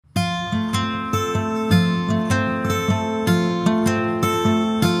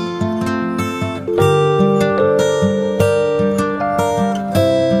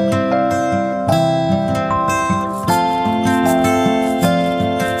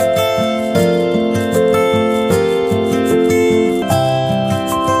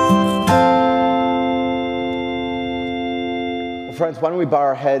why don't we bow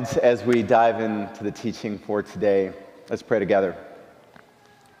our heads as we dive into the teaching for today. Let's pray together.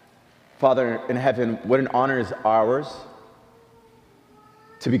 Father in heaven, what an honor is ours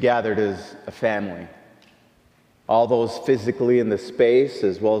to be gathered as a family. All those physically in the space,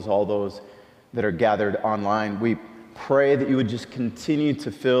 as well as all those that are gathered online. We pray that you would just continue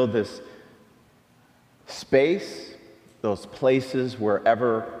to fill this space, those places,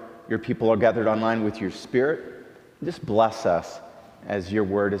 wherever your people are gathered online with your Spirit. Just bless us as your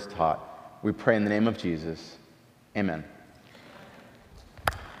word is taught. We pray in the name of Jesus. Amen.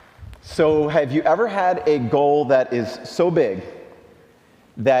 So have you ever had a goal that is so big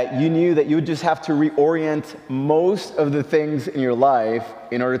that you knew that you would just have to reorient most of the things in your life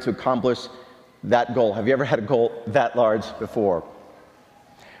in order to accomplish that goal? Have you ever had a goal that large before?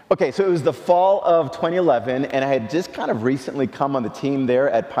 Okay, so it was the fall of 2011, and I had just kind of recently come on the team there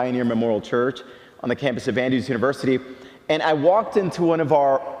at Pioneer Memorial Church on the campus of Andrews University, and I walked into one of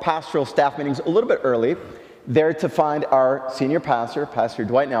our pastoral staff meetings a little bit early, there to find our senior pastor, Pastor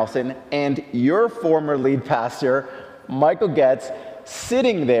Dwight Nelson, and your former lead pastor, Michael Getz,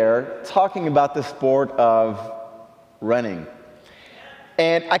 sitting there talking about the sport of running.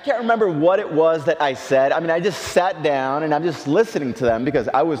 And I can't remember what it was that I said. I mean, I just sat down and I'm just listening to them because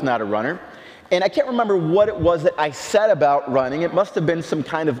I was not a runner. And I can't remember what it was that I said about running. It must have been some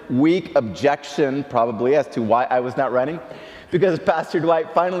kind of weak objection, probably, as to why I was not running. Because Pastor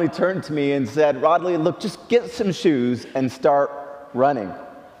Dwight finally turned to me and said, "Rodlie, look, just get some shoes and start running."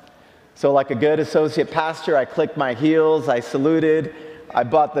 So like a good associate pastor, I clicked my heels, I saluted, I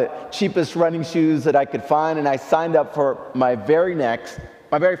bought the cheapest running shoes that I could find, and I signed up for my very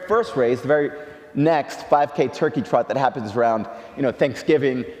first race, the very next 5K turkey trot that happens around,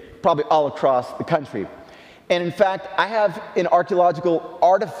 Thanksgiving, probably all across the country. And in fact, I have an archaeological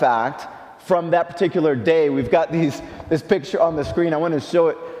artifact from that particular day. We've got this picture on the screen. I want to show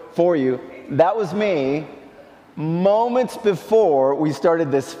it for you. That was me moments before we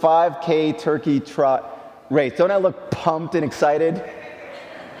started this 5K turkey trot race. Don't I look pumped and excited?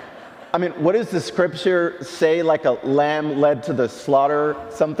 I mean, what does the scripture say, like a lamb led to the slaughter,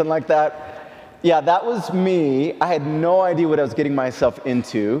 something like that? Yeah, that was me. I had no idea what I was getting myself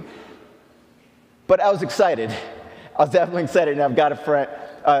into, but I was excited. I was definitely excited, and I've got a friend,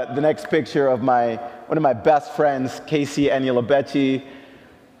 the next picture of one of my best friends, Casey and Yalabechi.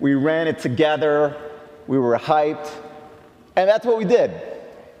 We ran it together. We were hyped, and that's what we did.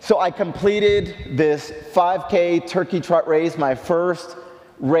 So I completed this 5K turkey trot race, my first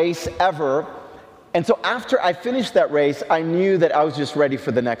race ever. And so after I finished that race, I knew that I was just ready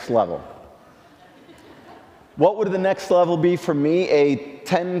for the next level. What would the next level be for me? A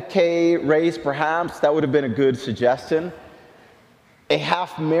 10K race, perhaps? That would have been a good suggestion. A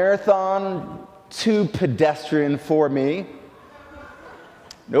half marathon, too pedestrian for me.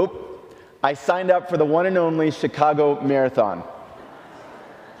 Nope. I signed up for the one and only Chicago Marathon.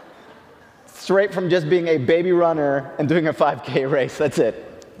 Straight from just being a baby runner and doing a 5K race, that's it.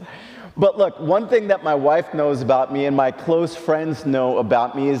 But look, one thing that my wife knows about me and my close friends know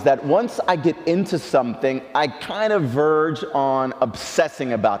about me is that once I get into something, I kind of verge on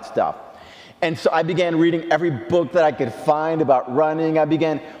obsessing about stuff. And so I began reading every book that I could find about running. I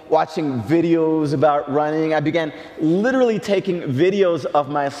began watching videos about running. I began literally taking videos of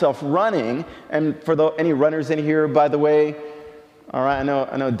myself running. And for any runners in here, by the way, all right, I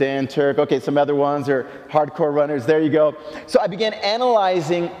know Dan, Turk, okay, some other ones are hardcore runners, there you go. So I began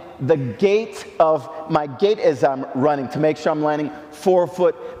analyzing the gait of my gait as I'm running to make sure I'm landing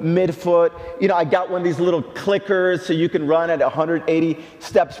forefoot, midfoot. I got one of these little clickers so you can run at 180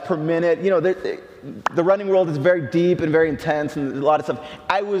 steps per minute. The running world is very deep and very intense and a lot of stuff.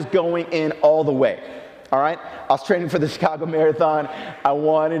 I was going in all the way, all right? I was training for the Chicago Marathon. I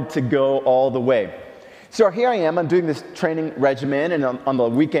wanted to go all the way. So here I am, I'm doing this training regimen, and on the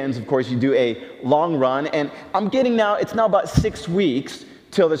weekends, of course, you do a long run, and it's now about 6 weeks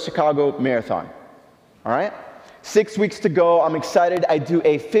till the Chicago Marathon, all right? 6 weeks to go, I'm excited. I do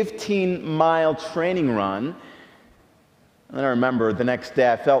a 15-mile training run, and then I remember the next day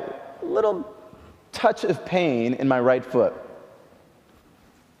I felt a little touch of pain in my right foot.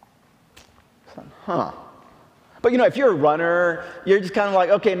 So, But if you're a runner, you're just kind of like,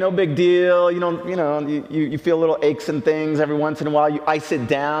 okay, no big deal. You feel little aches and things every once in a while. You ice it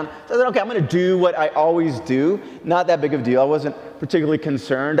down. So I said, okay, I'm going to do what I always do. Not that big of a deal. I wasn't particularly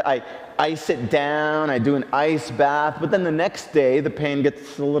concerned. I ice it down. I do an ice bath. But then the next day, the pain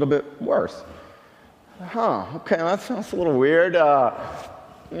gets a little bit worse. Okay, that sounds a little weird.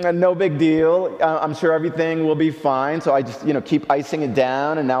 No big deal. I'm sure everything will be fine. So I just, keep icing it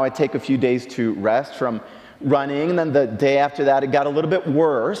down. And now I take a few days to rest from running, and then the day after that, it got a little bit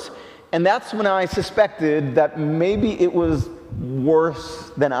worse. And that's when I suspected that maybe it was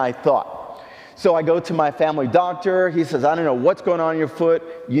worse than I thought. So I go to my family doctor. He says, I don't know what's going on in your foot.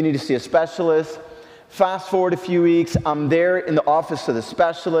 You need to see a specialist. Fast forward a few weeks, I'm there in the office of the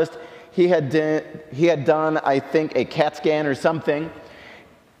specialist. He had done, I think, a CAT scan or something.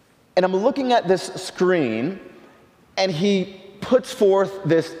 And I'm looking at this screen, and he puts forth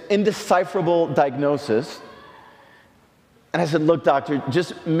this indecipherable diagnosis. And I said, look, doctor,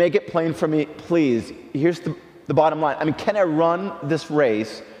 just make it plain for me, please. Here's the bottom line. I mean, can I run this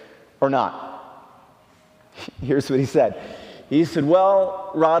race or not? Here's what he said. He said,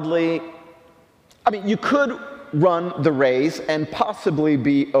 well, Rodlie, I mean, you could run the race and possibly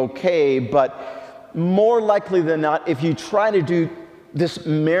be okay, but more likely than not, if you try to do this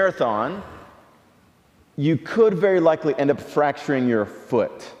marathon, you could very likely end up fracturing your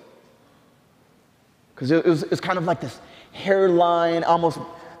foot. Because it was kind of like this hairline, almost,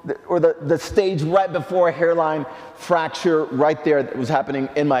 or the stage right before a hairline fracture right there that was happening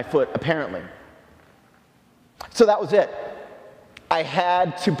in my foot, apparently. So that was it. I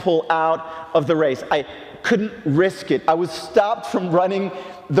had to pull out of the race. I couldn't risk it. I was stopped from running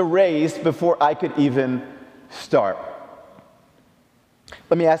the race before I could even start.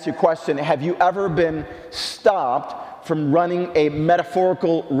 Let me ask you a question. Have you ever been stopped from running a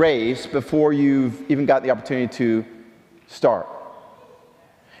metaphorical race before you've even got the opportunity to start?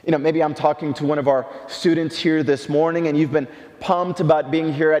 You know, maybe I'm talking to one of our students here this morning, and you've been pumped about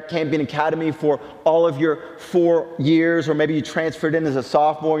being here at Campion Academy for all of your 4 years, or maybe you transferred in as a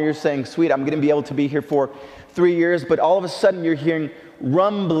sophomore and you're saying, sweet, I'm going to be able to be here for 3 years, but all of a sudden you're hearing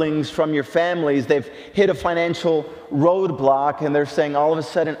rumblings from your families. They've hit a financial roadblock, and they're saying all of a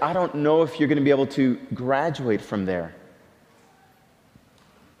sudden, I don't know if you're going to be able to graduate from there.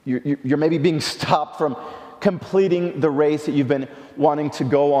 You're maybe being stopped from completing the race that you've been wanting to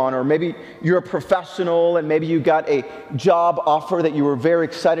go on, or maybe you're a professional and maybe you got a job offer that you were very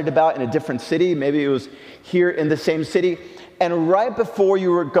excited about in a different city. Maybe it was here in the same city, and right before you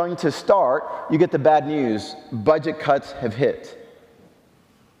were going to start, you get the bad news. Budget cuts have hit.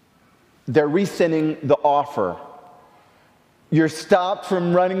 They're rescinding the offer. You're stopped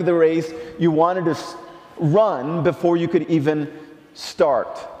from running the race you wanted to run before you could even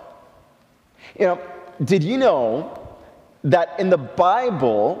start. You know, did you know that in the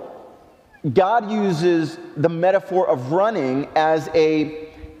Bible, God uses the metaphor of running as a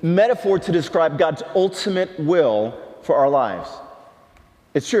metaphor to describe God's ultimate will for our lives?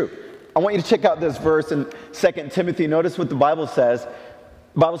 It's true. I want you to check out this verse in 2 Timothy. Notice what the Bible says.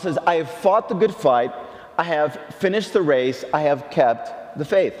 The Bible says, I have fought the good fight, I have finished the race, I have kept the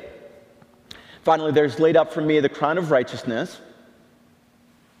faith. Finally, there's laid up for me the crown of righteousness,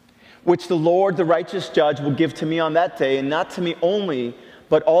 which the Lord, the righteous judge, will give to me on that day, and not to me only,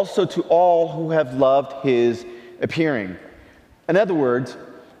 but also to all who have loved his appearing. In other words,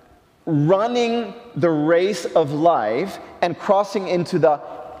 running the race of life and crossing into the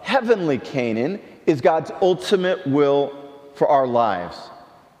heavenly Canaan is God's ultimate will for our lives.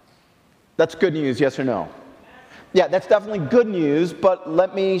 That's good news, yes or no? Yeah, that's definitely good news, but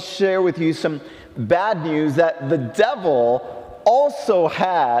let me share with you some bad news that the devil also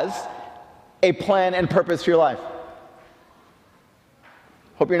has a plan and purpose for your life.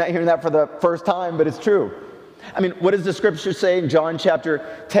 Hope you're not hearing that for the first time, but it's true. I mean, what does the scripture say in John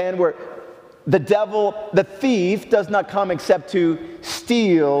chapter 10, where the devil, the thief, does not come except to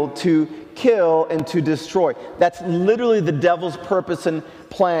steal, to kill, and to destroy? That's literally the devil's purpose and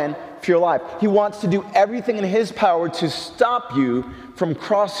plan for your life. He wants to do everything in his power to stop you from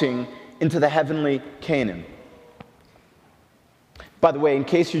crossing into the heavenly Canaan. By the way, in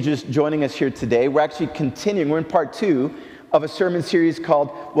case you're just joining us here today, we're actually continuing. We're in part 2 of a sermon series called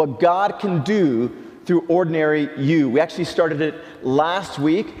What God Can Do Through Ordinary You. We actually started it last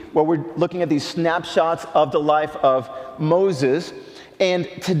week, where we're looking at these snapshots of the life of Moses. And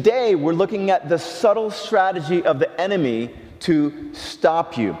today we're looking at the subtle strategy of the enemy to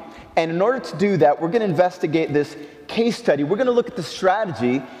stop you. And in order to do that, we're going to investigate this case study. We're going to look at the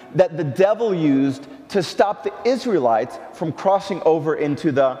strategy that the devil used to stop the Israelites from crossing over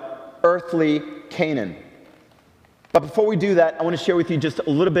into the earthly Canaan. But before we do that, I want to share with you just a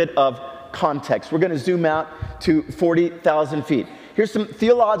little bit of context. We're going to zoom out to 40,000 feet. Here's some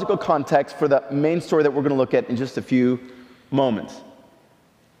theological context for the main story that we're going to look at in just a few moments.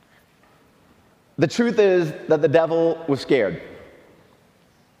 The truth is that the devil was scared.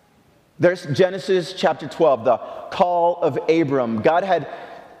 There's Genesis chapter 12, the call of Abram. God had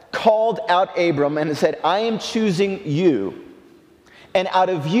called out Abram and said, I am choosing you, and out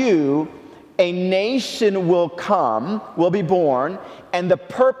of you, a nation will come, will be born, and the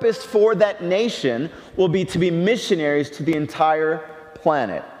purpose for that nation will be to be missionaries to the entire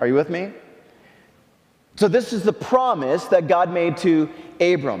planet. Are you with me? So this is the promise that God made to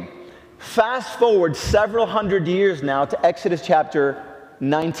Abram. Fast forward several hundred years now to Exodus chapter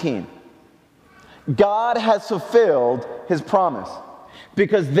 19. God has fulfilled his promise,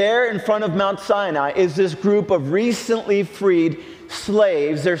 because there in front of Mount Sinai is this group of recently freed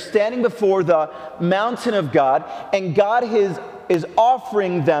slaves. They're standing before the mountain of God, and God is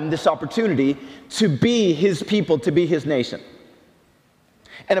offering them this opportunity to be his people, to be his nation.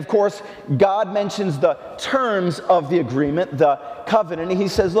 And of course, God mentions the terms of the agreement, the covenant. He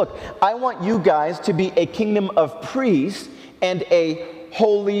says, look, I want you guys to be a kingdom of priests and a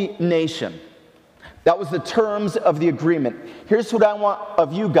holy nation. That was the terms of the agreement. Here's what I want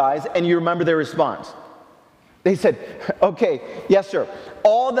of you guys, and you remember their response. They said, okay, yes, sir.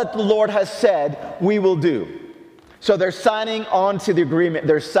 All that the Lord has said, we will do. So they're signing on to the agreement.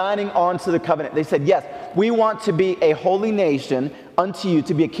 They're signing on to the covenant. They said, yes, we want to be a holy nation unto you,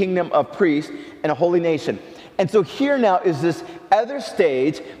 to be a kingdom of priests and a holy nation. And so here now is this other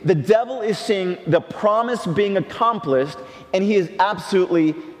stage. The devil is seeing the promise being accomplished, and he is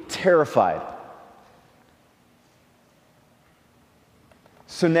absolutely terrified.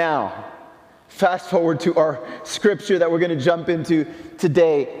 So now, fast forward to our scripture that we're going to jump into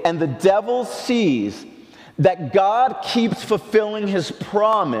today. And the devil sees that God keeps fulfilling his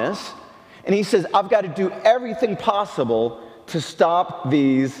promise, and he says, I've got to do everything possible to stop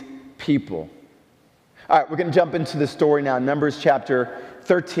these people. All right, we're going to jump into the story now. Numbers chapter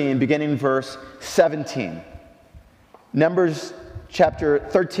 13, beginning in verse 17. Numbers chapter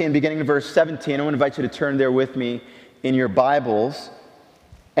 13, beginning in verse 17. I want to invite you to turn there with me in your Bibles.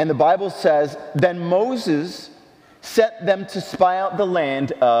 And the Bible says, then Moses sent them to spy out the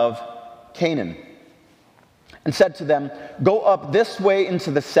land of Canaan, and said to them, go up this way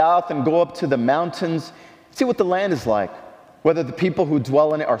into the south and go up to the mountains, see what the land is like, whether the people who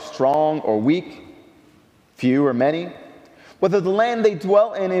dwell in it are strong or weak, few or many, whether the land they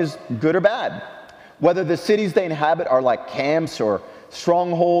dwell in is good or bad, whether the cities they inhabit are like camps or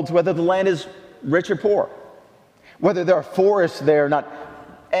strongholds, whether the land is rich or poor, whether there are forests there or not,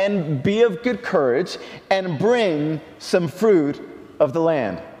 and be of good courage and bring some fruit of the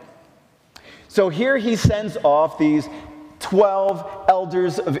land. So here he sends off these 12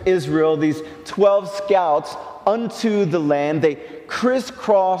 elders of Israel, these 12 scouts unto the land. They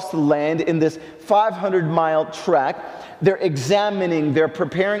crisscross the land in this 500-mile trek. They're examining, they're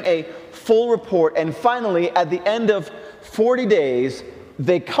preparing a full report, and finally, at the end of 40 days,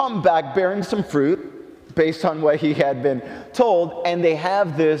 they come back bearing some fruit based on what he had been told, and they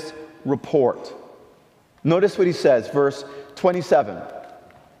have this report. Notice what he says, verse 27.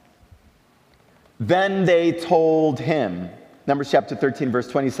 Then they told him, Numbers chapter 13, verse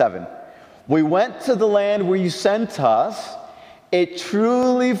 27, we went to the land where you sent us. It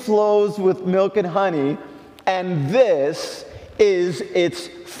truly flows with milk and honey, and this is its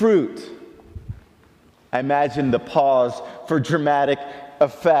fruit. I imagine the pause for dramatic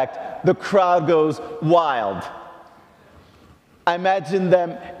effect. The crowd goes wild. I imagine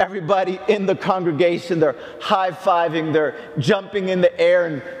them, everybody in the congregation, they're high-fiving, they're jumping in the air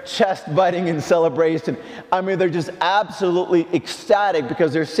and chest-butting in celebration. I mean, they're just absolutely ecstatic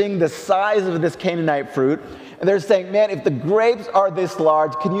because they're seeing the size of this Canaanite fruit. And they're saying, man, if the grapes are this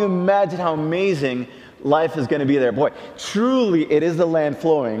large, can you imagine how amazing life is going to be there? Boy, truly it is the land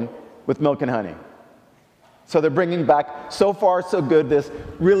flowing with milk and honey. So they're bringing back, so far so good, this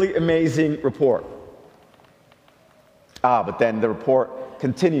really amazing report. But then the report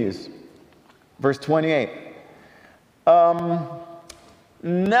continues. Verse 28.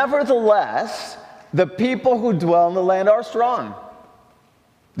 Nevertheless, the people who dwell in the land are strong.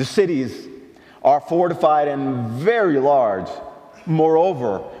 The cities are fortified and very large.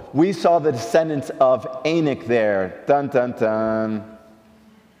 Moreover, we saw the descendants of Anak there. Dun, dun, dun.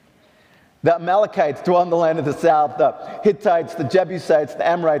 The Amalekites dwell in the land of the south. The Hittites, the Jebusites, the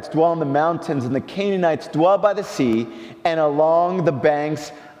Amorites dwell in the mountains, and the Canaanites dwell by the sea and along the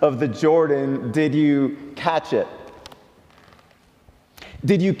banks of the Jordan. Did you catch it?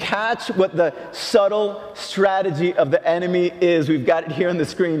 Did you catch what the subtle strategy of the enemy is? We've got it here on the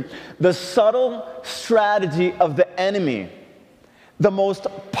screen. The subtle strategy of the enemy, the most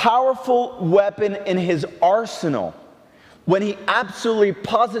powerful weapon in his arsenal, when he absolutely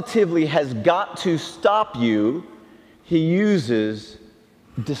positively has got to stop you, he uses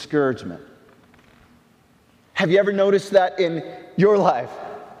discouragement. Have you ever noticed that in your life?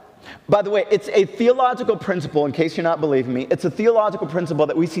 By the way, it's a theological principle, in case you're not believing me, it's a theological principle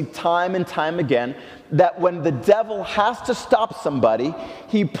that we see time and time again, that when the devil has to stop somebody,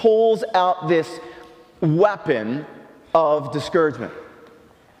 he pulls out this weapon of discouragement.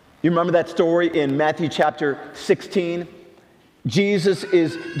 You remember that story in Matthew chapter 16? Jesus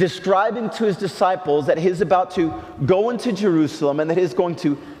is describing to his disciples that he's about to go into Jerusalem and that he's going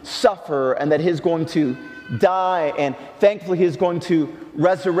to suffer and that he's going to die, and thankfully he's going to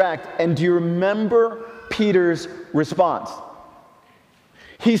resurrect. And do you remember Peter's response?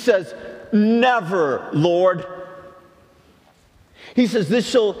 He says, "Never, Lord." He says, "This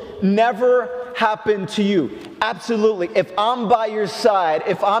shall never happen to you." Absolutely. If I'm by your side,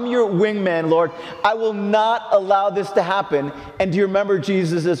 if I'm your wingman, Lord, I will not allow this to happen. And do you remember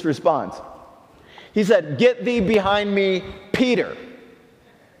Jesus' response? He said, "Get thee behind me, Peter."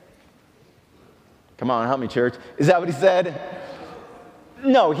 Come on, help me, church. Is that what he said?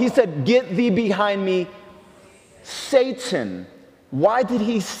 No, he said, "Get thee behind me, Satan." Why did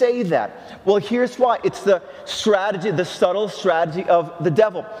he say that? Well, here's why. It's the strategy, the subtle strategy of the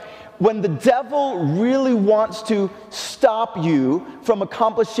devil. When the devil really wants to stop you from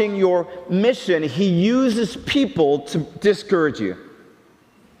accomplishing your mission, he uses people to discourage you.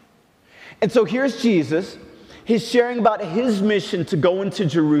 And so here's Jesus. He's sharing about his mission to go into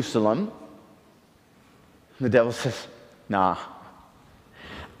Jerusalem. The devil says, "Nah,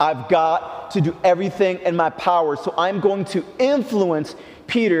 I've got to do everything in my power, so I'm going to influence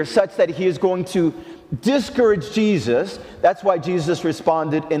Peter such that he is going to discourage Jesus." That's why Jesus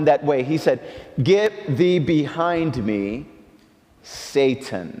responded in that way. He said, "Get thee behind me,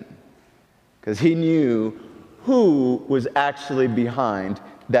 Satan." Because he knew who was actually behind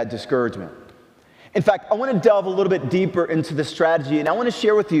that discouragement. In fact, I want to delve a little bit deeper into the strategy, and I want to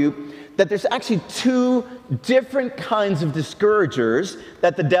share with you that there's actually two different kinds of discouragers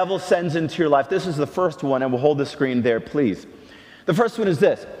that the devil sends into your life. This is the first one, and we'll hold the screen there, please. The first one is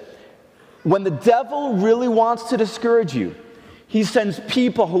this. When the devil really wants to discourage you, he sends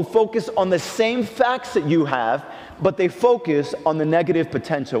people who focus on the same facts that you have, but they focus on the negative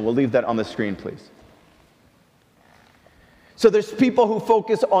potential. We'll leave that on the screen, please. So there's people who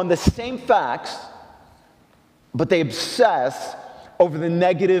focus on the same facts, but they obsess over the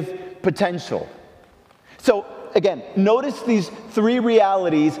negative potential. So again, notice these three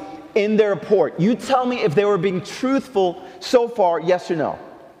realities in their report. You tell me if they were being truthful so far, yes or no.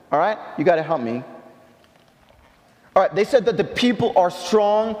 All right? You got to help me. All right, they said that the people are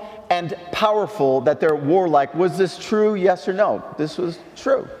strong and powerful, that they're warlike. Was this true, yes or no? This was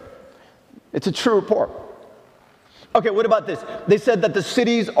true. It's a true report. Okay, what about this? They said that the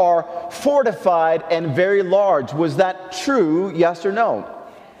cities are fortified and very large. Was that true, yes or no?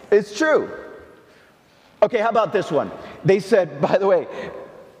 It's true. Okay, how about this one? They said, by the way,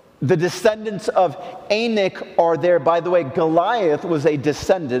 the descendants of Anak are there. By the way, Goliath was a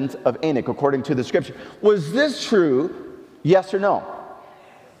descendant of Anak, according to the scripture. Was this true, yes or no?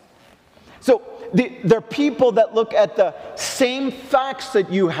 So there are people that look at the same facts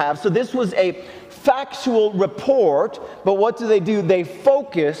that you have. So this was a factual report, but what do? They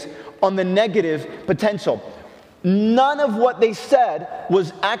focus on the negative potential. None of what they said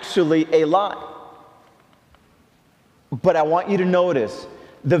was actually a lie. But I want you to notice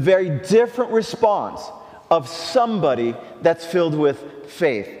the very different response of somebody that's filled with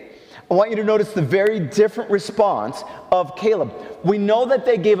faith. I want you to notice the very different response of Caleb. We know that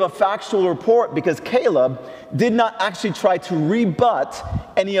they gave a factual report because Caleb did not actually try to rebut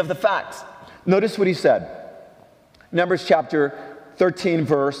any of the facts. Notice what he said. Numbers chapter 13,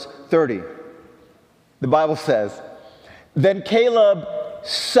 verse 30. The Bible says, "Then Caleb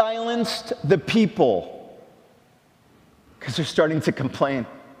silenced the people," because they're starting to complain.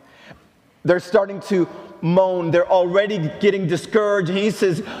 They're starting to moan. They're already getting discouraged. And he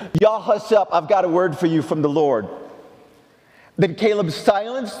says, "Y'all hush up. I've got a word for you from the Lord." Then Caleb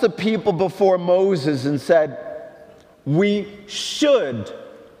silenced the people before Moses and said, "We should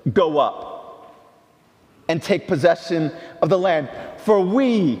go up and take possession of the land, for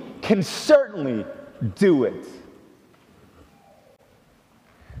we can certainly do it."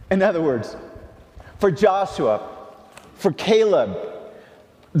 In other words, for Joshua, for Caleb,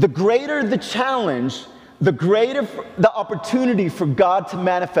 the greater the challenge, the greater the opportunity for God to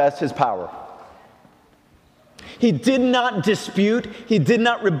manifest his power. He did not dispute, he did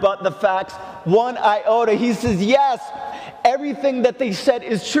not rebut the facts one iota. He says, yes, everything that they said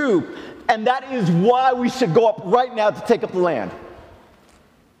is true, and that is why we should go up right now to take up the land.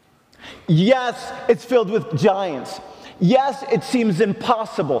 Yes, it's filled with giants. Yes, it seems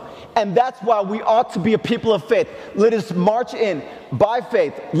impossible, and that's why we ought to be a people of faith. Let us march in by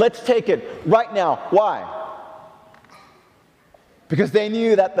faith. Let's take it right now. Why? Because they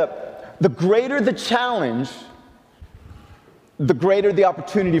knew that the greater the challenge, the greater the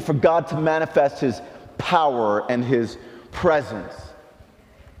opportunity for God to manifest His power and His presence.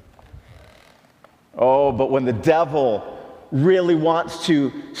 Oh, but when the devil really wants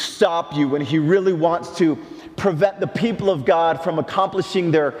to stop you, when he really wants to prevent the people of God from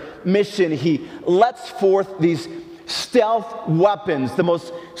accomplishing their mission, he lets forth these stealth weapons, the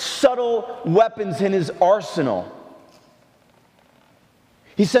most subtle weapons in his arsenal.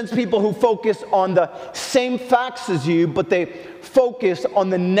 He sends people who focus on the same facts as you, but they focus on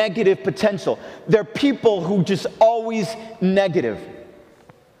the negative potential. They're people who just always negative.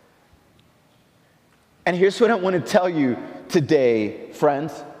 And here's what I want to tell you today,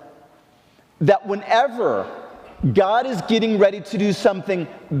 friends, that whenever God is getting ready to do something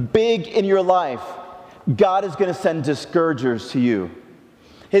big in your life, God is going to send discouragers to you.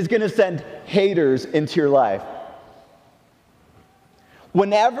 He's going to send haters into your life.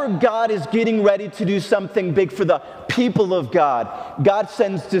 Whenever God is getting ready to do something big for the people of God, God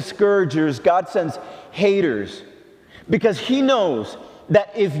sends discouragers, God sends haters, because He knows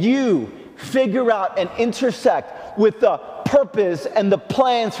that if you figure out and intersect with the purpose and the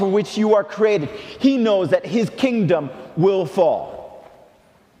plans for which you are created, He knows that His kingdom will fall.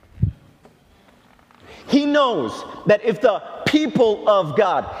 He knows that if the people of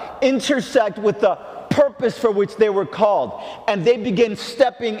God intersect with the purpose for which they were called, and they begin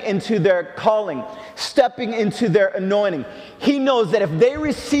stepping into their calling, stepping into their anointing, He knows that if they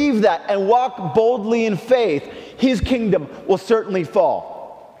receive that and walk boldly in faith, His kingdom will certainly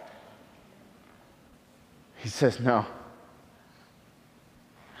fall. He says, no.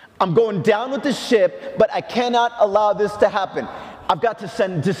 I'm going down with the ship, but I cannot allow this to happen. I've got to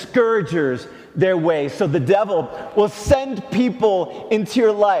send discouragers their way. So the devil will send people into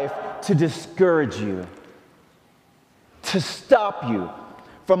your life to discourage you, to stop you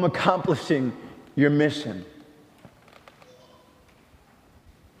from accomplishing your mission.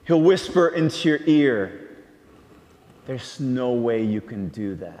 He'll whisper into your ear, there's no way you can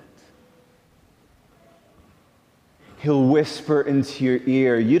do that. He'll whisper into your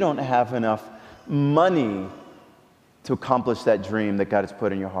ear, you don't have enough money to accomplish that dream that God has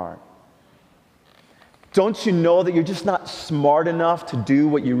put in your heart. Don't you know that you're just not smart enough to do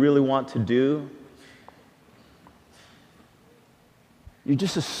what you really want to do? You're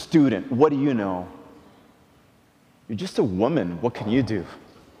just a student. What do you know? You're just a woman. What can you do?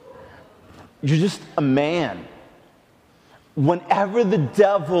 You're just a man. Whenever the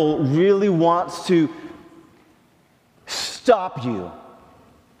devil really wants to stop you,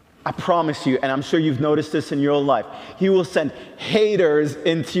 I promise you, and I'm sure you've noticed this in your life, he will send haters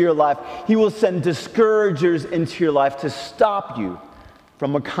into your life. He will send discouragers into your life to stop you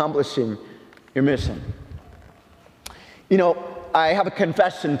from accomplishing your mission. You know, I have a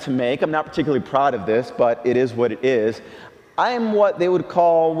confession to make. I'm not particularly proud of this, but it is what it is. I am what they would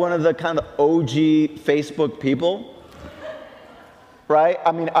call one of the kind of OG Facebook people, right?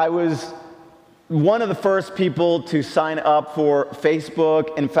 I mean, I was one of the first people to sign up for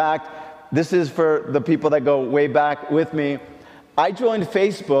Facebook. In fact, this is for the people that go way back with me. I joined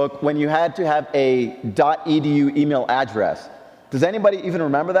Facebook when you had to have a .edu email address. Does anybody even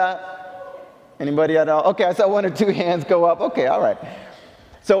remember that? Anybody at all? Okay, I saw one or two hands go up. Okay, all right.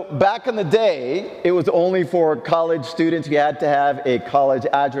 So back in the day, it was only for college students. You had to have a college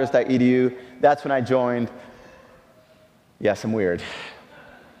address .edu. That's when I joined. Yes, I'm weird.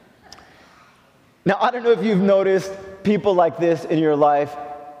 Now, I don't know if you've noticed people like this in your life.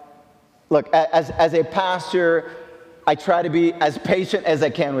 Look, as a pastor, I try to be as patient as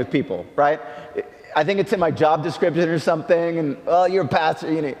I can with people, right? I think it's in my job description or something, and, oh, you're a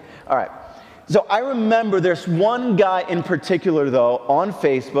pastor, you know. All right. So I remember there's one guy in particular, though, on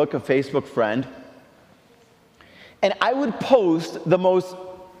Facebook, a Facebook friend, and I would post the most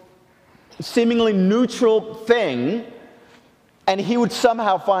seemingly neutral thing, and he would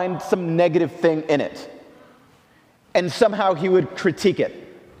somehow find some negative thing in it. And somehow he would critique it.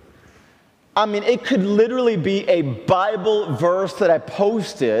 I mean, it could literally be a Bible verse that I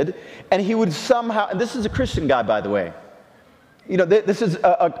posted, and he would somehow, and this is a Christian guy, by the way. You know, this is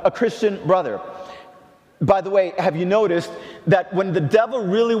a Christian brother. By the way, have you noticed that when the devil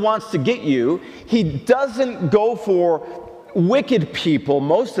really wants to get you, he doesn't go for wicked people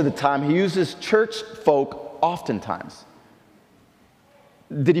most of the time. He uses church folk oftentimes.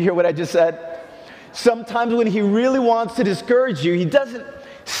 Did you hear what I just said? Sometimes when he really wants to discourage you, he doesn't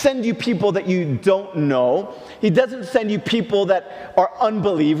send you people that you don't know. He doesn't send you people that are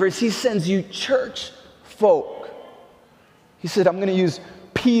unbelievers. He sends you church folk. He said, I'm going to use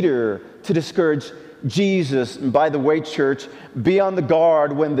Peter to discourage Jesus. And by the way, church, be on the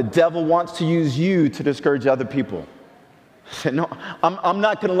guard when the devil wants to use you to discourage other people. I said, no, I'm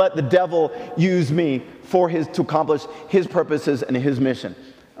not going to let the devil use me to accomplish his purposes and his mission.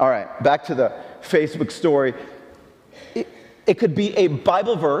 All right, back to the Facebook story. It could be a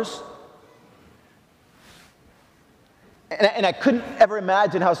Bible verse. And I couldn't ever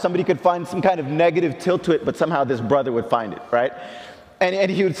imagine how somebody could find some kind of negative tilt to it, but somehow this brother would find it, right?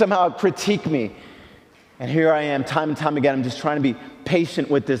 And he would somehow critique me. And here I am, time and time again, I'm just trying to be patient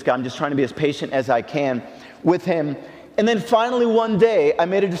with this guy. I'm just trying to be as patient as I can with him. And then finally one day, I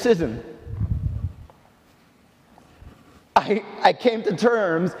made a decision. I came to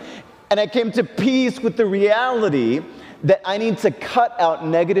terms, and I came to peace with the reality that I need to cut out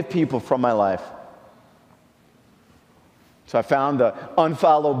negative people from my life. So I found the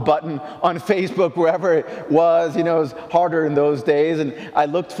unfollow button on Facebook, wherever it was. You know, it was harder in those days. And I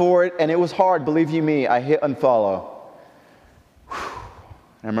looked for it, and it was hard, believe you me. I hit unfollow. Whew.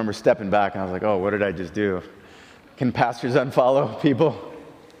 I remember stepping back, and I was like, oh, what did I just do? Can pastors unfollow people?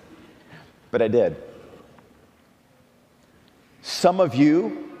 But I did. Some of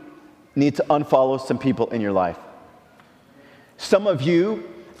you need to unfollow some people in your life. Some of you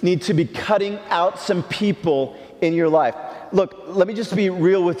need to be cutting out some people in your life. Look, let me just be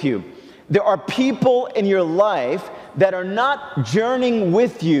real with you. There are people in your life that are not journeying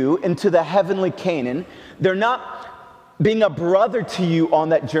with you into the heavenly Canaan. They're not being a brother to you on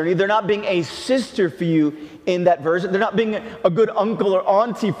that journey. They're not being a sister for you in that version. They're not being a good uncle or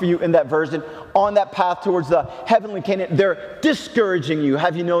auntie for you in that version on that path towards the heavenly Canaan. They're discouraging you.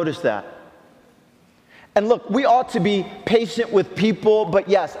 Have you noticed that? And look, we ought to be patient with people, but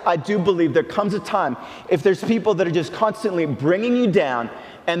yes, I do believe there comes a time, if there's people that are just constantly bringing you down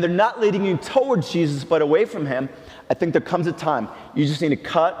and they're not leading you towards Jesus but away from him, I think there comes a time you just need to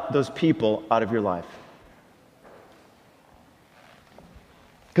cut those people out of your life.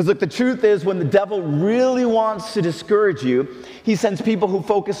 Because look, the truth is, when the devil really wants to discourage you, he sends people who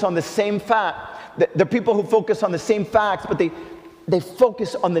focus on the same fact. They're people who focus on the same facts, but they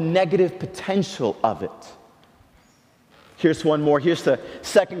focus on the negative potential of it. Here's one more. Here's the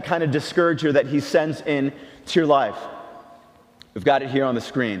second kind of discourager that he sends in to your life. We've got it here on the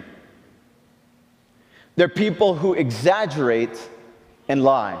screen. They're people who exaggerate and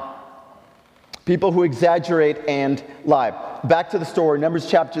lie. People who exaggerate and lie. Back to the story, Numbers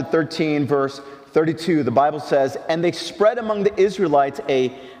chapter 13, verse 32, the Bible says, and they spread among the Israelites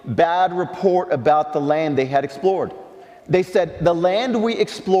a bad report about the land they had explored. They said, the land we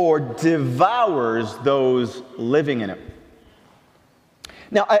explored devours those living in it.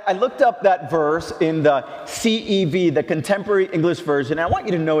 Now, I looked up that verse in the CEV, the Contemporary English Version, and I want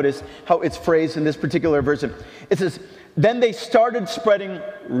you to notice how it's phrased in this particular version. It says, then they started spreading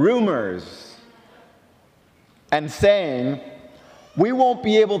rumors and saying, we won't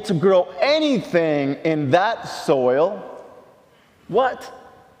be able to grow anything in that soil. What?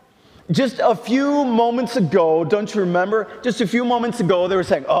 Just a few moments ago, don't you remember? Just a few moments ago, they were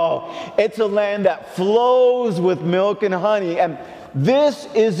saying, oh, it's a land that flows with milk and honey, and this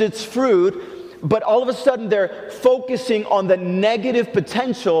is its fruit. But all of a sudden, they're focusing on the negative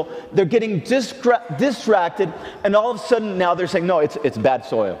potential. They're getting distracted, and all of a sudden now they're saying, no, it's bad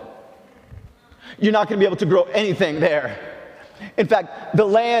soil. You're not going to be able to grow anything there. In fact, the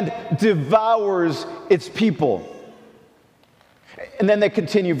land devours its people. And then they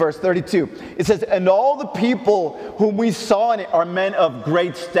continue, verse 32. It says, and all the people whom we saw in it are men of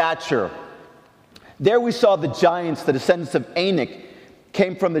great stature. There we saw the giants, the descendants of Anak,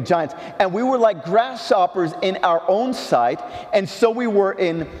 came from the giants. And we were like grasshoppers in our own sight, and so we were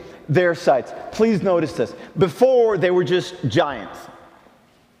in their sights. Please notice this. Before, they were just giants.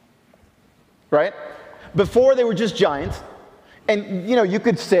 Right? Before, they were just giants. And, you know, you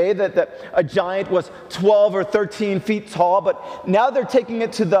could say that a giant was 12 or 13 feet tall, but now they're taking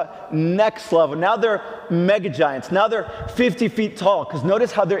it to the next level. Now they're mega giants. Now they're 50 feet tall, because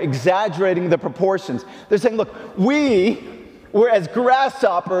notice how they're exaggerating the proportions. They're saying, look, we were as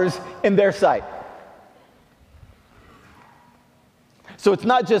grasshoppers in their sight. So it's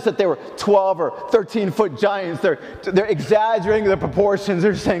not just that they were 12 or 13-foot giants. They're exaggerating the proportions.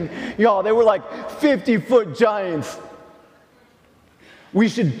 They're saying, y'all, they were like 50-foot giants. We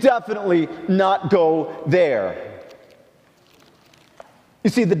should definitely not go there. You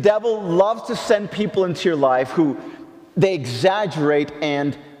see, the devil loves to send people into your life who they exaggerate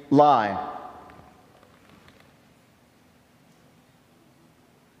and lie.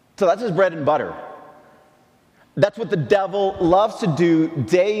 So that's his bread and butter. That's what the devil loves to do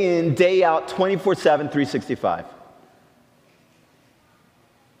day in, day out, 24/7, 365.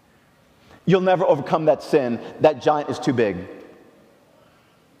 You'll never overcome that sin. That giant is too big.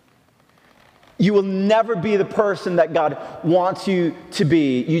 You will never be the person that God wants you to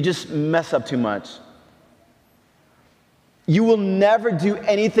be. You just mess up too much. You will never do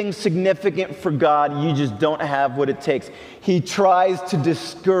anything significant for God. You just don't have what it takes. He tries to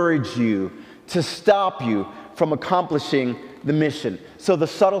discourage you, to stop you from accomplishing the mission. So the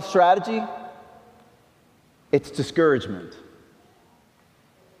subtle strategy, it's discouragement.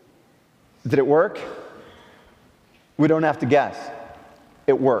 Did it work? We don't have to guess.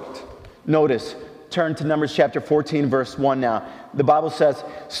 It worked. Notice, turn to Numbers chapter 14, verse 1 now. The Bible says,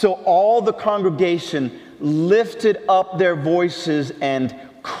 "So all the congregation lifted up their voices and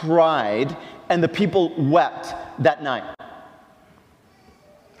cried, and the people wept that night."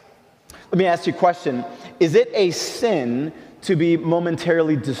 Let me ask you a question. Is it a sin to be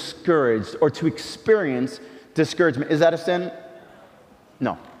momentarily discouraged or to experience discouragement? Is that a sin?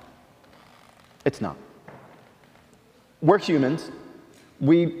 No. It's not. We're humans.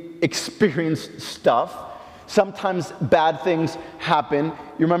 We experience stuff. Sometimes bad things happen.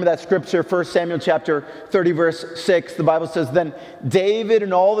 You remember that scripture, 1 Samuel chapter 30, verse 6. The Bible says, "Then David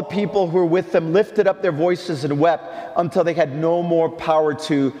and all the people who were with them lifted up their voices and wept until they had no more power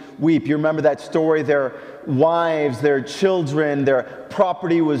to weep." You remember that story? Their wives, their children, their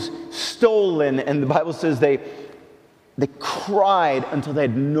property was stolen. And the Bible says they cried until they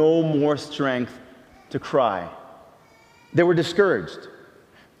had no more strength to cry. They were discouraged.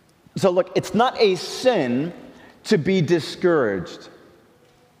 So look, it's not a sin to be discouraged.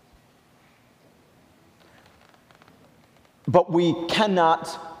 But we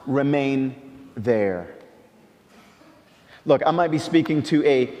cannot remain there. Look, I might be speaking to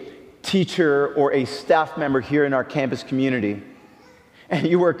a teacher or a staff member here in our campus community, and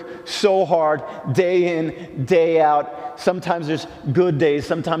you work so hard day in, day out. Sometimes there's good days,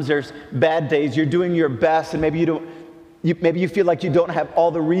 sometimes there's bad days. You're doing your best, and maybe you feel like you don't have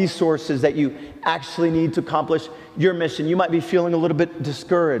all the resources that you actually need to accomplish your mission. You might be feeling a little bit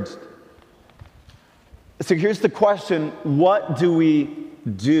discouraged. So here's the question: what do we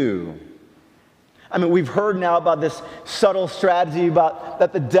do? I mean, we've heard now about this subtle strategy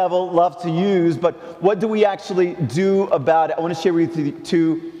that the devil loves to use, but what do we actually do about it? I want to share with you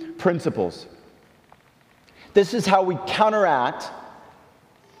two principles. This is how we counteract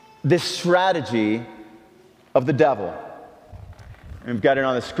this strategy of the devil. And we've got it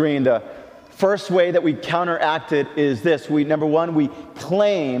on the screen. The first way that we counteract it is this. Number one, we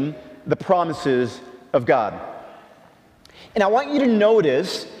claim the promises of God. And I want you to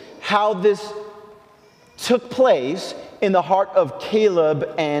notice how this took place in the heart of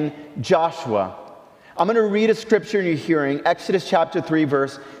Caleb and Joshua. I'm going to read a scripture in your hearing, Exodus chapter 3,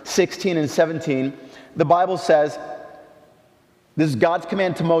 verse 16 and 17. The Bible says, this is God's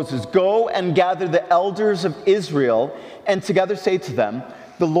command to Moses, "Go and gather the elders of Israel, and together say to them,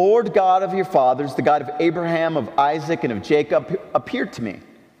 the Lord God of your fathers, the God of Abraham, of Isaac, and of Jacob, appeared to me,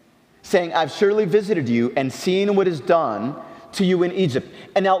 saying, I've surely visited you and seen what is done to you in Egypt.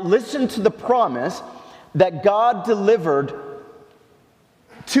 And now listen to the promise that God delivered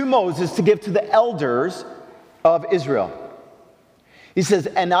to Moses to give to the elders of Israel. He says,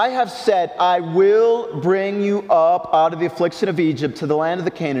 and I have said, I will bring you up out of the affliction of Egypt to the land of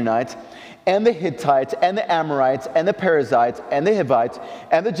the Canaanites, and the Hittites, and the Amorites, and the Perizzites, and the Hivites,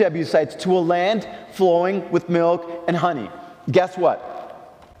 and the Jebusites, to a land flowing with milk and honey. Guess what?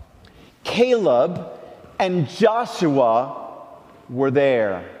 Caleb and Joshua were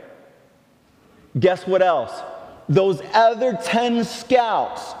there. Guess what else? Those other 10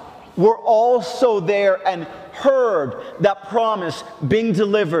 scouts were also there and heard that promise being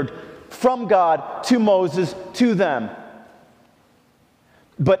delivered from God to Moses to them.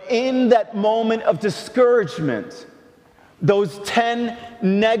 But in that moment of discouragement, those 10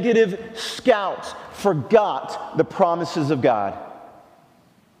 negative scouts forgot the promises of God.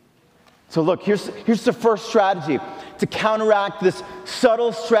 So look, here's the first strategy to counteract this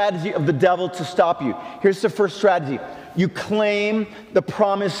subtle strategy of the devil to stop you. Here's the first strategy. You claim the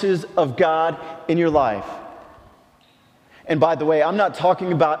promises of God in your life. And by the way, I'm not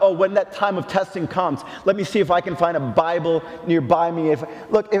talking about, when that time of testing comes, let me see if I can find a Bible nearby me.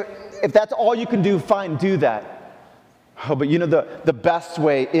 If that's all you can do, fine, do that. Oh, but you know the best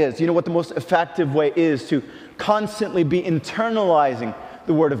way is, you know what the most effective way is, to constantly be internalizing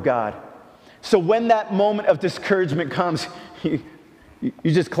the Word of God. So when that moment of discouragement comes, you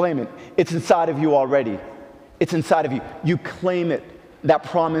just claim it. It's inside of you already. It's inside of you. You claim it that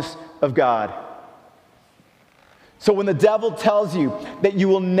promise of God. So when the devil tells you that you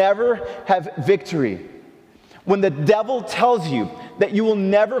will never have victory, when the devil tells you that you will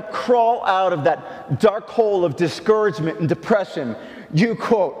never crawl out of that dark hole of discouragement and depression, you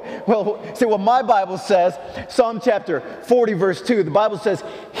quote, well, my Bible says, Psalm chapter 40, verse 2, the Bible says,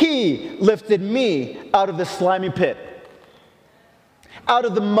 He lifted me out of the slimy pit, out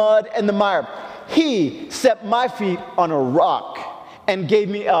of the mud and the mire. He set my feet on a rock and gave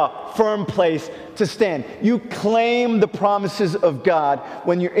me a firm place to stand. You claim the promises of God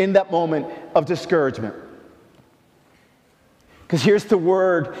when you're in that moment of discouragement. Because here's the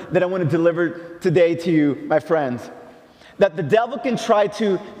word that I want to deliver today to you, my friends. That the devil can try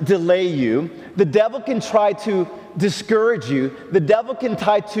to delay you. The devil can try to discourage you. The devil can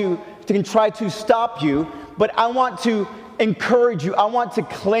try to stop you. But I want to encourage you. I want to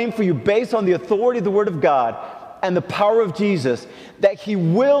claim for you, based on the authority of the Word of God and the power of Jesus, that He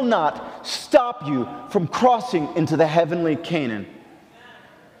will not stop you from crossing into the heavenly Canaan.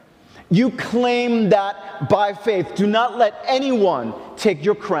 You claim that by faith. Do not let anyone take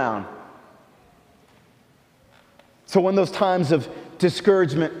your crown. So when those times of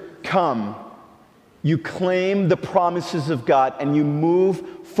discouragement come, you claim the promises of God and you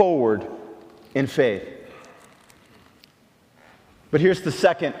move forward in faith. But here's the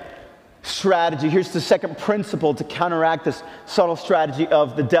second strategy. Here's the second principle to counteract this subtle strategy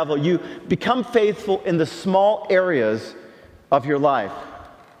of the devil. You become faithful in the small areas of your life.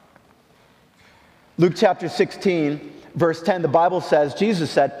 Luke chapter 16, verse 10, the Bible says,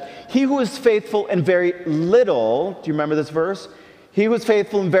 Jesus said, He who is faithful in very little, do you remember this verse? He who is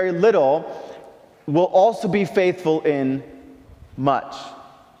faithful in very little will also be faithful in much.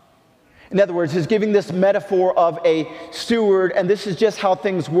 In other words, he's giving this metaphor of a steward, and this is just how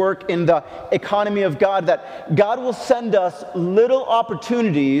things work in the economy of God, that God will send us little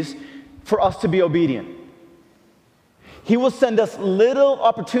opportunities for us to be obedient. He will send us little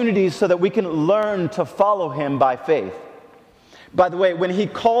opportunities so that we can learn to follow Him by faith. By the way, when He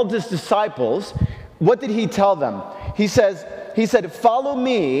called His disciples, what did He tell them? He said, follow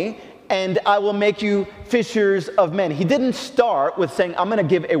me, and I will make you fishers of men. He didn't start with saying, I'm going to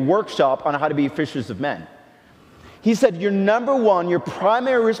give a workshop on how to be fishers of men. He said, your number one, your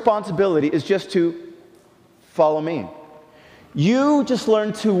primary responsibility is just to follow me. You just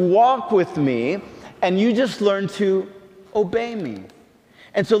learn to walk with me, and you just learn to obey me.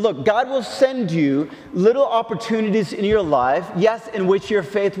 And so look, God will send you little opportunities in your life, yes, in which your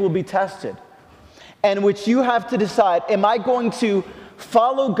faith will be tested, and in which you have to decide, am I going to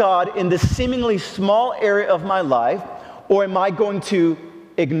follow God in the seemingly small area of my life, or am I going to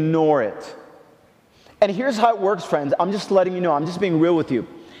ignore it? And here's how it works, friends. I'm just letting you know. I'm just being real with you.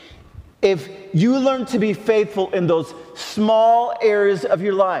 If you learn to be faithful in those small areas of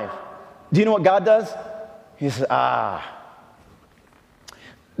your life, do you know what God does? He says,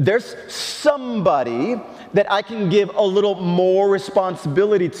 there's somebody that I can give a little more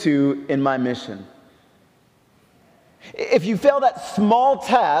responsibility to in my mission. If you fail that small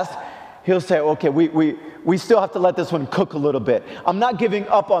task, He'll say, okay, we still have to let this one cook a little bit. I'm not giving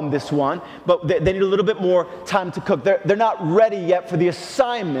up on this one, but they need a little bit more time to cook. They're not ready yet for the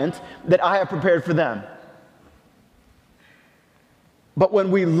assignment that I have prepared for them. But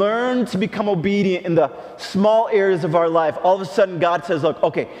when we learn to become obedient in the small areas of our life, all of a sudden God says, look,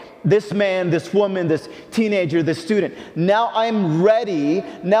 okay, this man, this woman, this teenager, this student, now I am ready,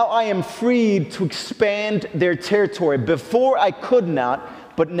 now I am freed to expand their territory. Before I could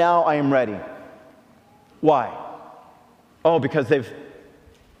not, but now I am ready. Why? Oh, because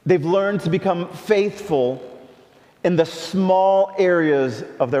they've learned to become faithful in the small areas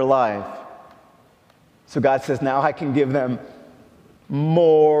of their life. So God says, now I can give them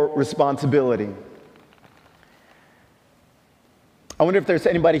more responsibility. I wonder if there's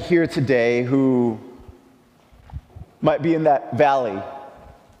anybody here today who might be in that valley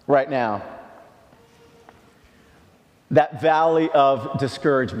right now. That valley of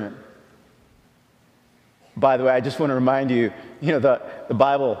discouragement. By the way, I just want to remind you, the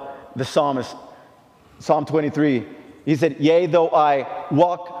Bible, the psalmist, Psalm 23, he said, yea, though I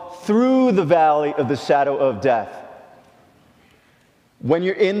walk through the valley of the shadow of death. When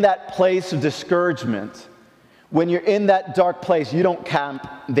you're in that place of discouragement, when you're in that dark place, you don't camp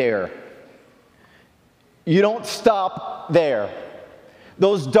there. You don't stop there.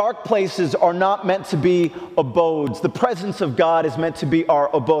 Those dark places are not meant to be abodes. The presence of God is meant to be our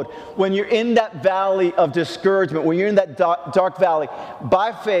abode. When you're in that valley of discouragement, when you're in that dark valley,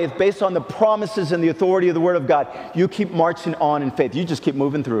 by faith, based on the promises and the authority of the Word of God, you keep marching on in faith. You just keep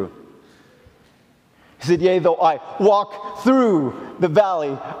moving through. He said, yea, though I walk through the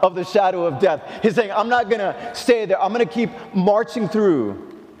valley of the shadow of death. He's saying, I'm not going to stay there. I'm going to keep marching through.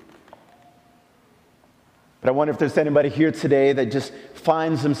 But I wonder if there's anybody here today that just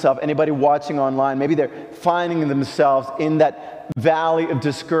finds themselves, anybody watching online, maybe they're finding themselves in that valley of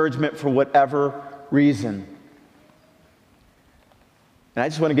discouragement for whatever reason. And I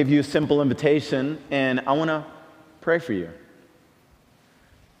just want to give you a simple invitation, and I want to pray for you.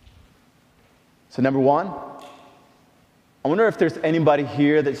 So number one, I wonder if there's anybody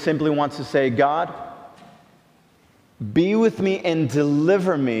here that simply wants to say, God, be with me and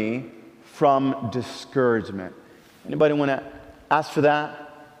deliver me from discouragement. Anybody want to ask for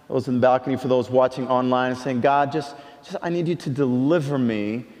that? Those in the balcony, for those watching online, saying, God, just I need you to deliver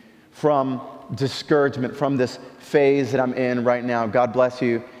me from discouragement, from this phase that I'm in right now. God bless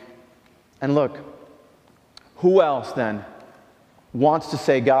you. And look, who else then wants to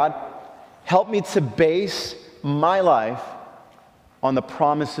say, God, help me to base my life on the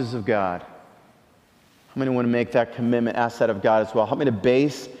promises of God? How many want to make that commitment, ask that of God as well? Help me to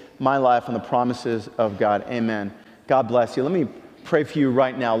base my life on the promises of God. Amen. God bless you. Let me pray for you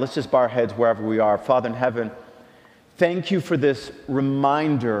right now. Let's just bow our heads wherever we are. Father in heaven, thank you for this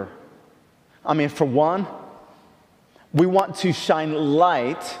reminder. For one, we want to shine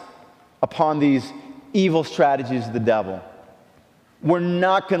light upon these evil strategies of the devil. We're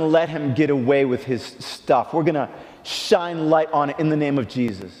not going to let him get away with his stuff. We're going to shine light on it in the name of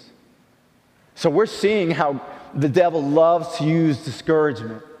Jesus. So we're seeing how the devil loves to use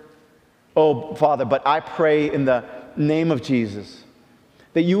discouragement. Oh, Father, but I pray in the name of Jesus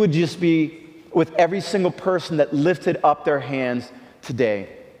that you would just be with every single person that lifted up their hands today.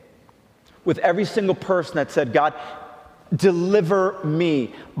 With every single person that said, God, deliver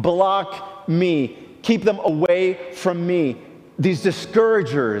me, block me, keep them away from me. These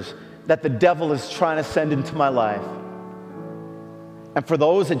discouragers that the devil is trying to send into my life. And for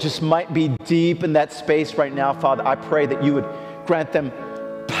those that just might be deep in that space right now, Father, I pray that you would grant them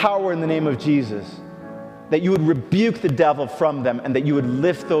power in the name of Jesus, that you would rebuke the devil from them, and that you would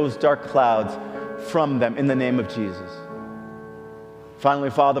lift those dark clouds from them in the name of Jesus. Finally,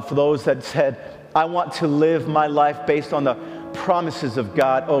 Father, for those that said, I want to live my life based on the promises of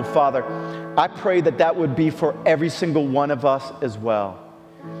God, oh Father, I pray that that would be for every single one of us as well.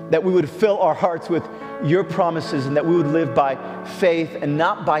 That we would fill our hearts with your promises, and that we would live by faith and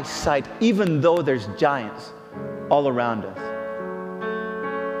not by sight, even though there's giants all around us.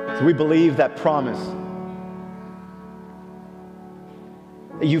 So we believe that promise,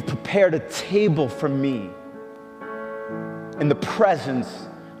 that you've prepared a table for me in the presence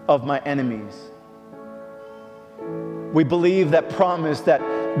of my enemies. We believe that promise that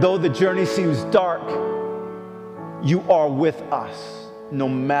though the journey seems dark, you are with us no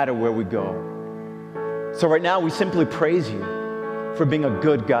matter where we go. So right now we simply praise you for being a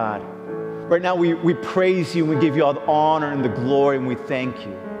good God. Right now we praise you and we give you all the honor and the glory, and we thank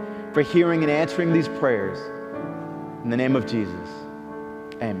you for hearing and answering these prayers. In the name of Jesus,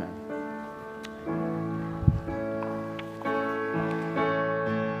 amen.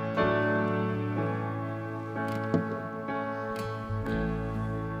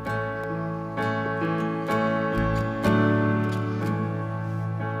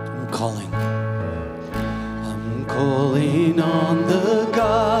 I'm calling on the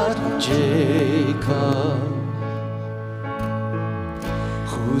God of Jacob,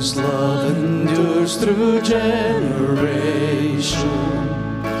 whose love endures through generations.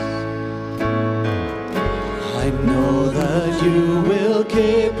 I know that you will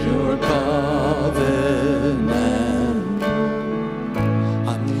keep your covenant.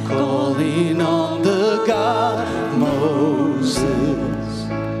 I'm calling on the God of Moses,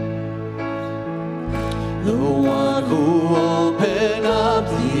 the one who opened up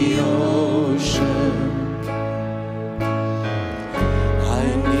the ocean.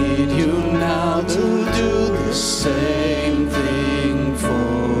 I need you now to do the same thing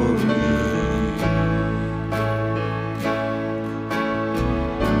for me.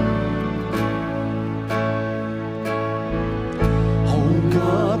 Oh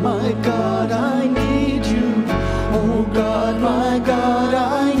God, my God, I need you. Oh God, my God,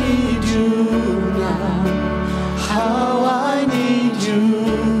 I need you now. How I need you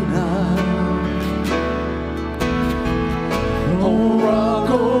now. Oh rock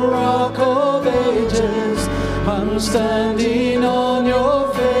of ages, I'm standing on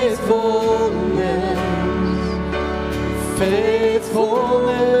your faithfulness,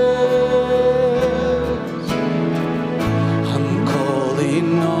 faithfulness. I'm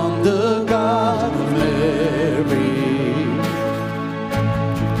calling on the God of Mary,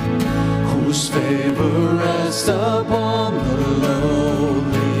 whose favor rests upon the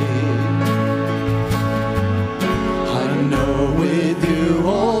lowly. I know with you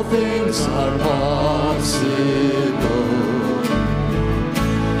all things are possible.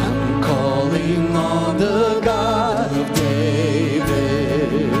 I'm calling on the God of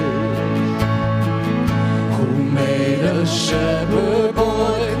David, who made a shepherd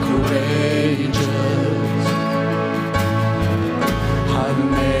boy courageous. I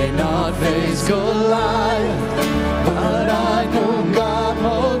may not face Goliath, but I know God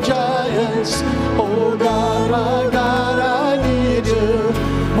of giants. Oh God, my God, I need you.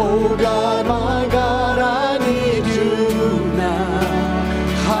 Oh God, my God, I need you now.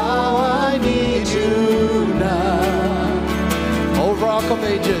 How I need you now. Oh Rock of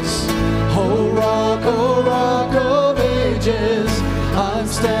Ages, oh Rock of Ages, I'm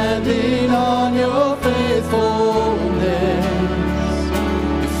standing on your faithfulness.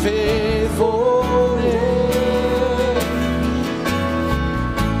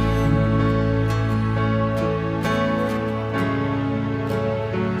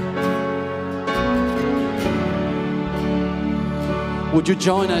 Would you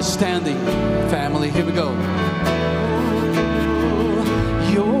join us standing, family? Here we go.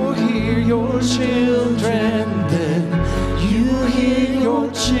 You'll hear your children then. You hear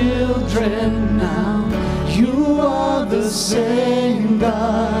your children now. You are the same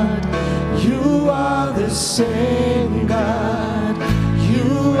God. You are the same God.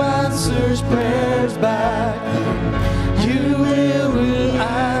 You answers prayers back then. You will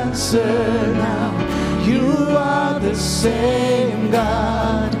answer now. You are the same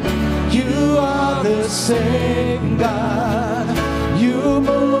God. You are the same God. You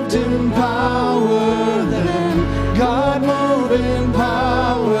moved in power then. God move in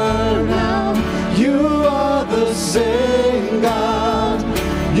power now. You are the same God.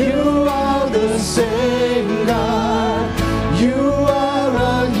 You are the same God. You are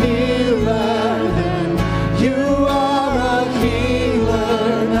a healer then. You are a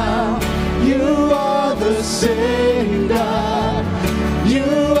healer now. You are the same God. You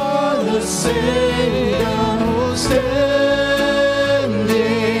are the same God. Oh, standing.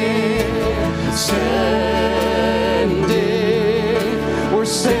 We're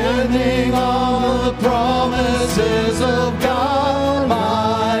standing on the promises of God,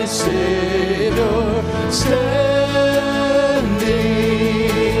 my Savior. Standing.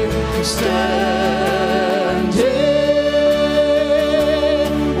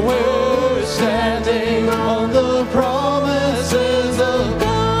 We're standing on the promises of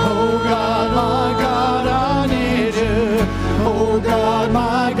God. Oh God, my God, I need you. Oh God,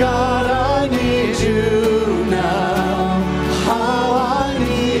 my God, I need you now. How I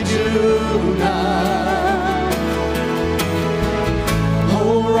need you now.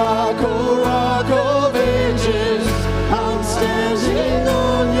 Oh Rock of Ages, I'm standing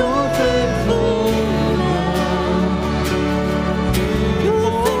on your faithfulness.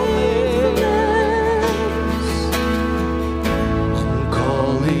 I'm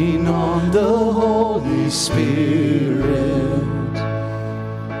calling on the Holy Spirit,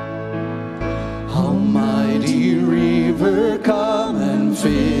 almighty river, come and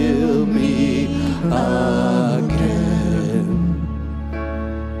fill me again.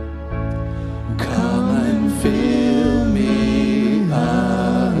 Come and fill me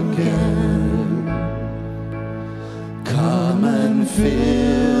again. Come and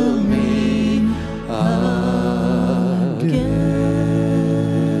fill me again.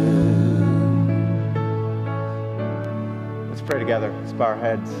 Let's pray together. Let's bow our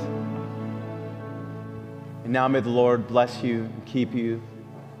heads. And now may the Lord bless you and keep you.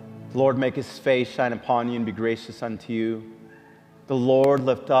 The Lord make his face shine upon you and be gracious unto you. The Lord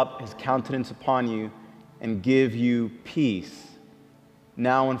lift up his countenance upon you and give you peace,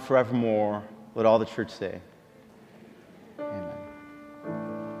 now and forevermore. Let all the church say.